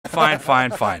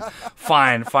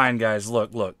Fine, guys.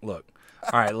 Look.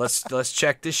 All right, let's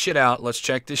check this shit out. Let's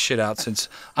check this shit out since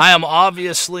I am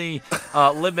obviously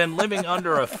living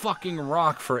under a fucking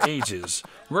rock for ages.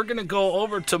 We're gonna go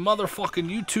over to motherfucking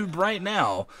YouTube right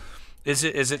now. Is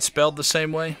it spelled the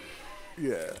same way?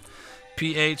 Yeah.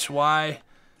 PHLY.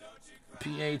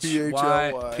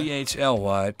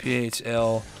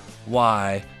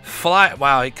 Fly.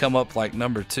 Wow, he come up like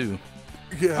number 2.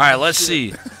 Yeah. All right, let's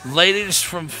see. Ladies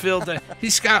from Phil.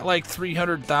 He's got like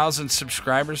 300,000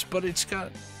 subscribers, but it's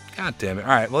got. God damn it. All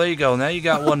right, well, there you go. Now you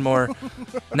got one more.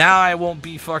 Now I won't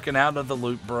be fucking out of the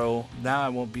loop, bro. Now I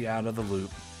won't be out of the loop.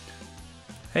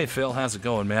 Hey, Phil, how's it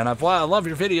going, man? I love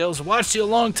your videos. I've watched you a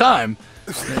long time.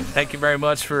 Thank you very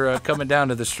much for coming down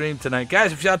to the stream tonight.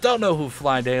 Guys, if y'all don't know who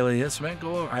phlydaily is, man,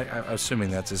 go over. I'm assuming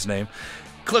that's his name.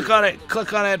 Click on it.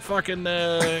 Click on that fucking,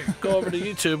 go over to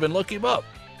YouTube and look him up.